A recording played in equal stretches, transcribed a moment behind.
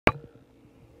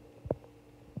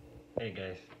Hey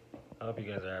guys, I hope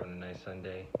you guys are having a nice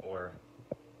Sunday or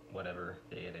whatever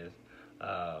day it is.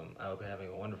 I hope you're having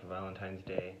a wonderful Valentine's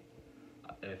Day.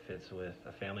 If it's with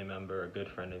a family member, a good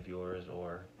friend of yours,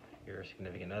 or your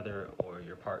significant other, or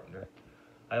your partner,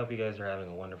 I hope you guys are having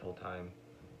a wonderful time.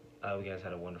 I hope you guys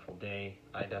had a wonderful day.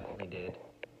 I definitely did.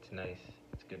 It's nice.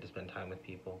 It's good to spend time with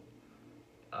people.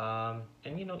 And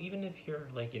even if you're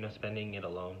like, spending it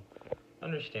alone,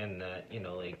 understand that,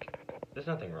 there's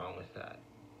nothing wrong with that.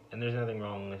 And there's nothing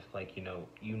wrong with, like,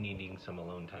 you needing some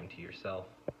alone time to yourself.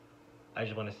 I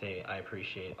just want to say I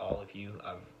appreciate all of you.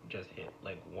 I've just hit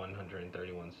like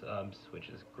 131 subs, which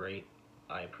is great.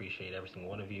 I appreciate every single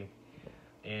one of you.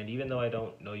 And even though I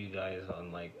don't know you guys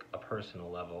on like a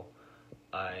personal level,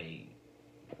 I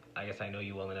I guess I know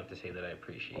you well enough to say that I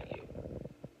appreciate you.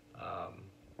 Um,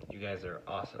 you guys are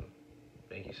awesome.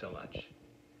 Thank you so much.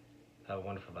 Have a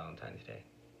wonderful Valentine's Day.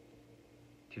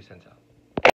 2 cents out.